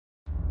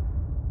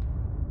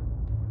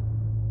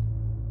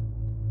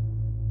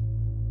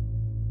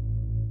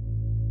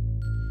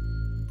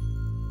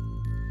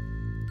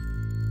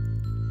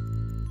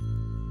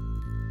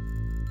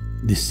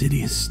This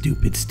city is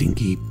stupid,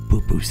 stinky,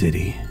 poo-poo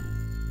city.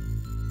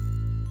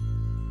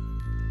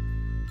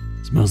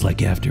 Smells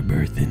like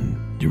afterbirth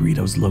and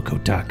Doritos Loco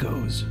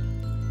Tacos.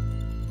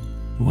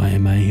 Why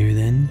am I here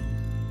then?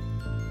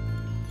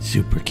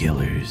 Super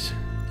killers.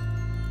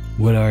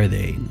 What are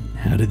they?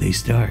 How did they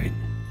start?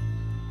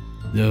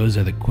 Those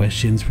are the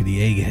questions for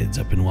the eggheads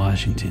up in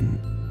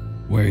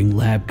Washington, wearing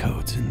lab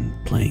coats and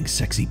playing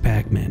sexy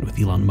Pac-Man with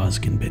Elon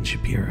Musk and Ben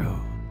Shapiro.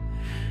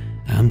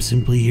 I'm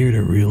simply here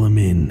to reel them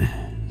in,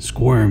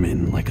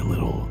 squirming like a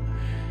little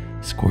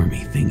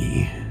squirmy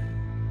thingy.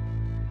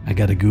 I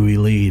got a gooey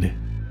lead.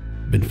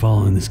 Been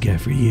following this guy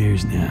for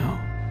years now.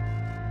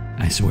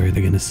 I swear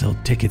they're gonna sell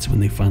tickets when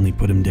they finally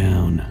put him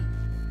down.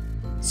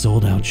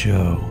 Sold out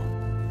show.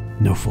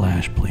 No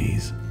flash,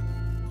 please.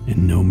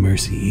 And no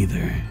mercy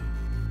either.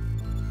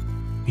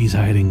 He's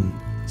hiding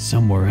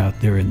somewhere out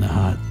there in the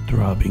hot,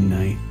 throbbing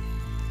night.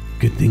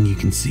 Good thing you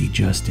can see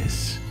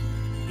justice,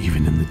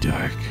 even in the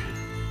dark.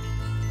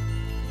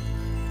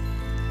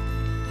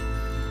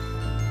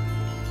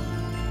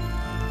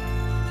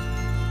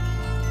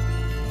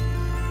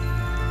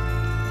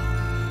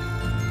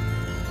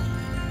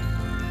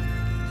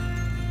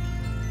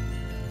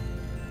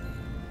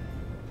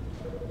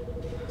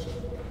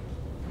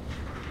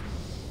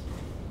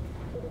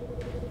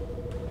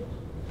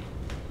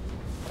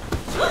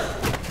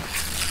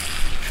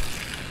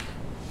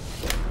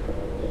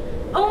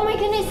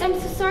 I'm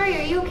so sorry,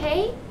 are you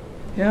okay?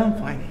 Yeah, I'm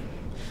fine.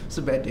 It's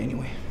a bad day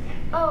anyway.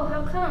 Oh,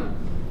 how come?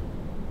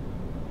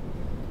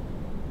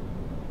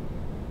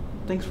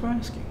 Thanks for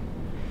asking.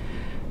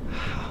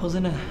 I was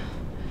in a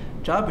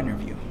job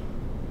interview.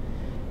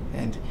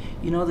 And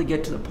you know they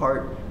get to the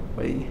part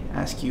where they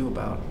ask you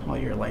about all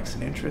your likes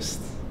and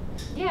interests?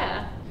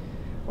 Yeah.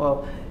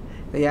 Well,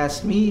 they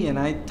asked me and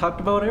I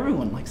talked about what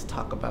everyone likes to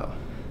talk about.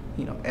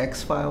 You know,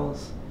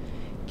 X-Files,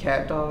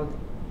 Cat Dog,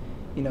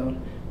 you know.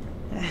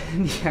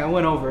 Yeah, I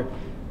went over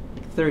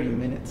like 30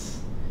 minutes,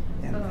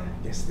 and I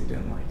guess they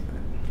didn't like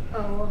that.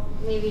 Oh, well,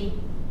 maybe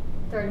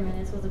 30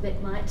 minutes was a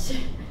bit much.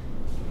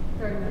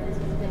 30 minutes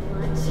was a bit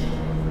much.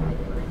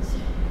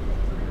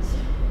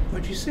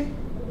 What'd you say?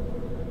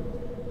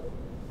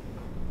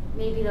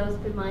 Maybe that was a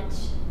bit much.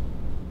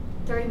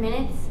 30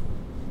 minutes?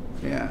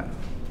 Yeah.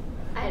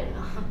 I don't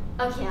know.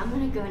 Okay, I'm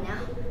gonna go now.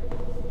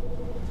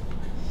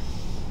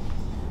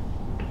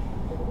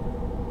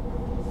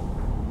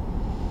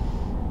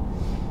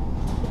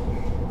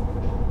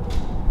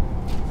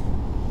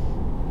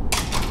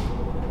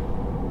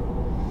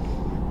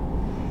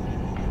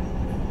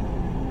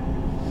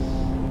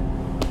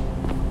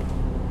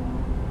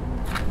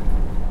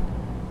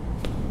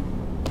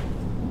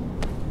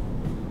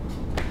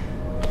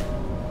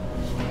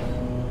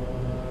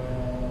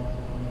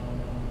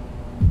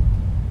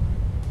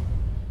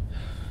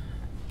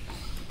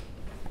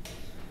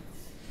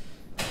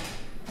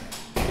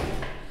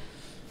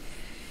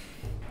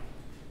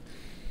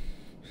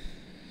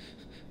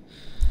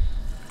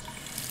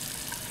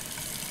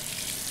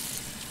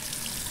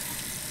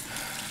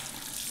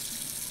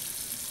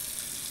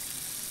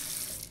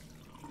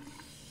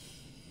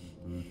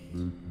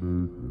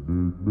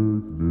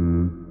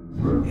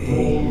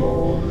 Hey,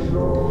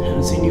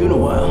 haven't seen you in a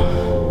while.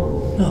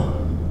 No,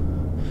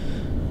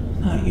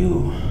 not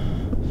you.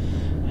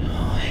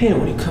 Oh, I hate it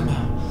when you come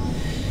out.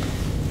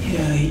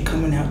 Yeah, I hate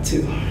coming out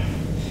too.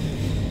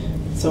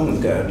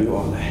 Someone's gotta do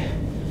all that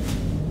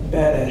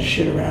badass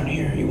shit around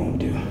here he won't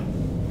do.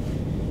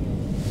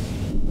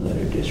 Let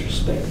her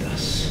disrespect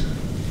us.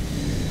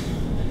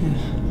 Yeah,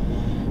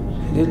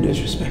 she did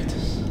disrespect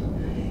us.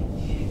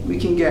 We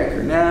can gag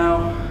her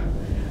now,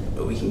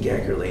 but we can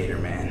gag her later,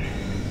 man.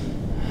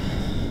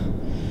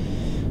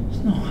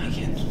 No, I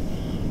can't.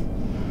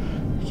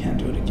 I can't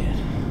do it again.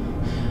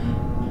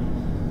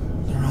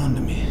 They're on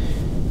to me.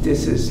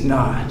 This is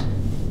not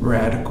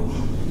radical.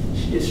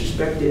 She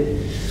disrespected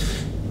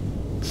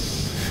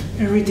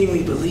everything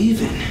we believe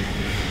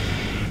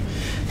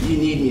in. You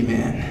need me,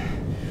 man.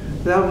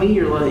 Without me,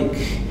 you're like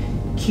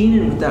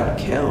Keenan without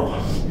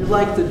Kel. You're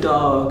like the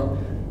dog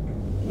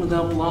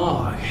without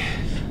Blog.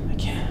 I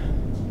can't.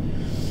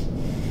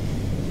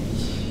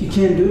 You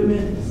can't do it,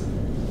 man?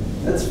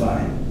 That's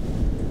fine.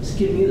 Just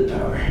give me the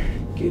power.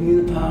 Give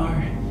me the power,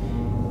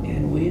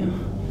 and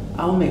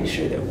I'll make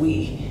sure that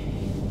we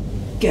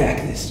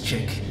gag this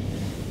chick.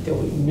 That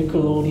we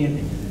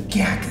Nickelodeon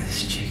gag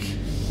this chick.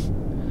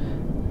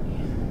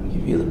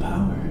 Give you the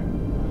power.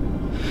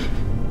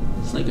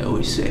 It's like I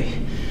always say,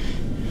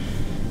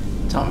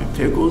 Tommy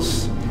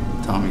Pickles,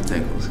 Tommy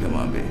Tickles. Come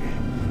on, baby.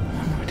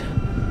 One more time.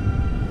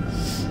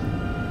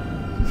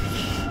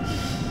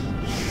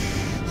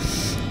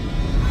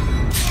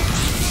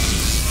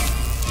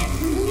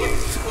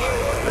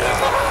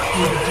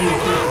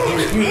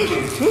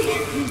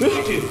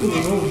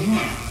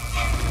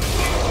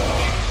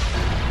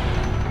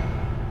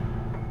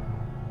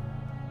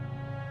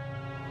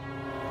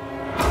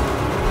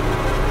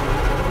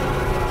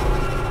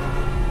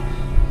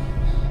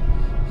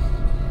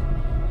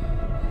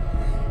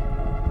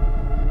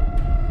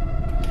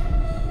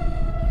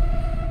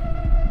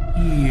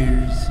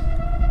 Years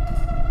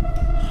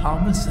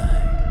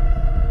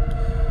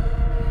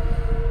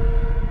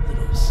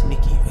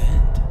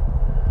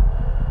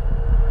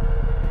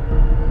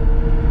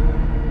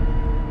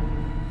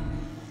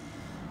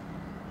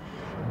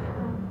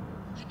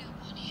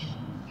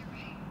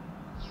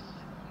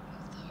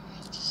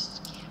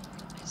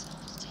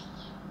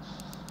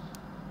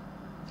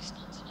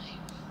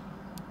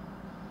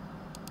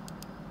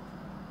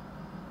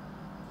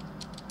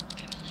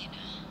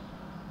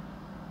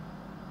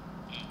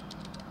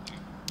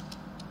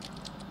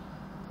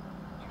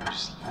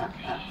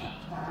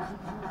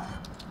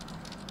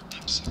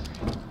sorry.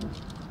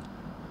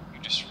 You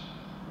just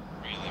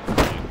really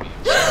remind me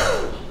of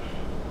something.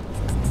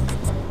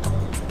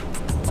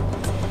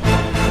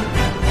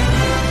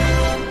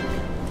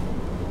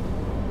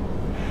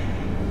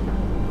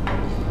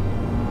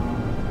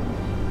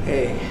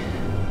 Hey.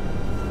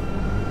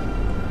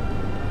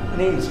 My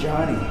name's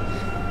Johnny.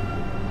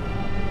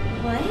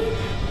 What?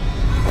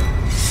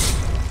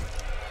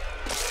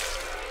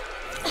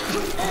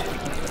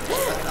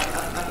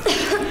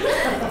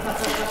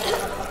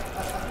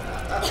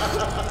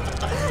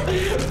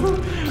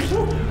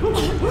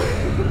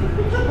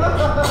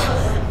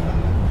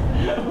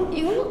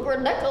 You look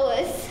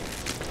ridiculous.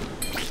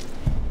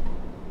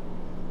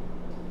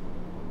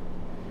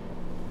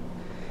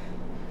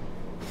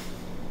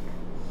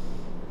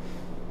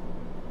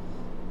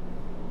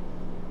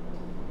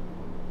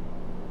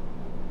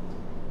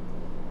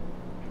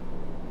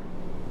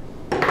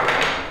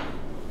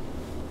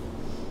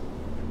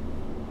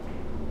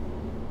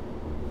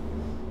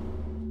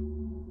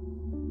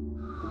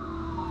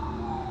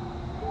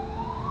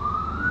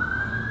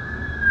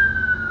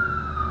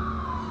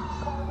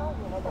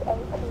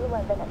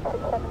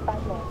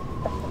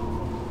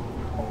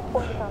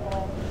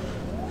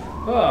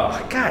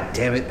 Oh, god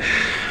damn it.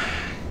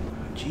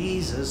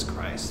 Jesus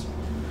Christ.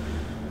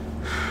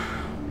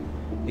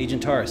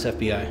 Agent Taurus,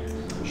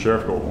 FBI.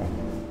 Sheriff Goble.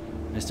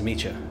 Nice to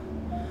meet you.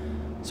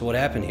 So what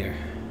happened here?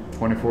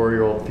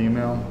 24-year-old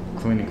female,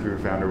 cleaning crew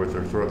found her with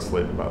her throat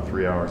slit about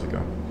 3 hours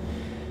ago.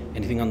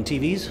 Anything on the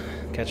TVs?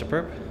 Catch a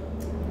perp?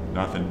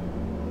 Nothing.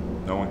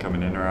 No one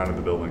coming in or out of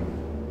the building.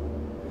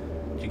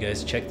 Did you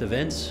guys check the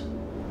vents?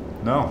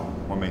 No.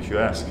 What makes you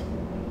ask?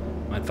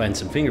 Might find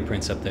some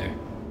fingerprints up there.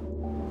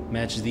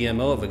 Matches the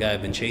MO of a guy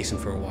I've been chasing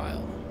for a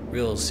while.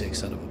 Real sick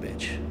son of a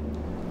bitch.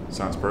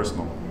 Sounds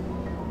personal.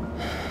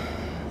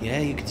 Yeah,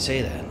 you could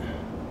say that.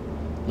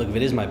 Look, if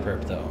it is my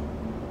perp, though,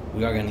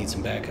 we are gonna need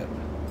some backup.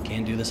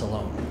 Can't do this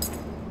alone.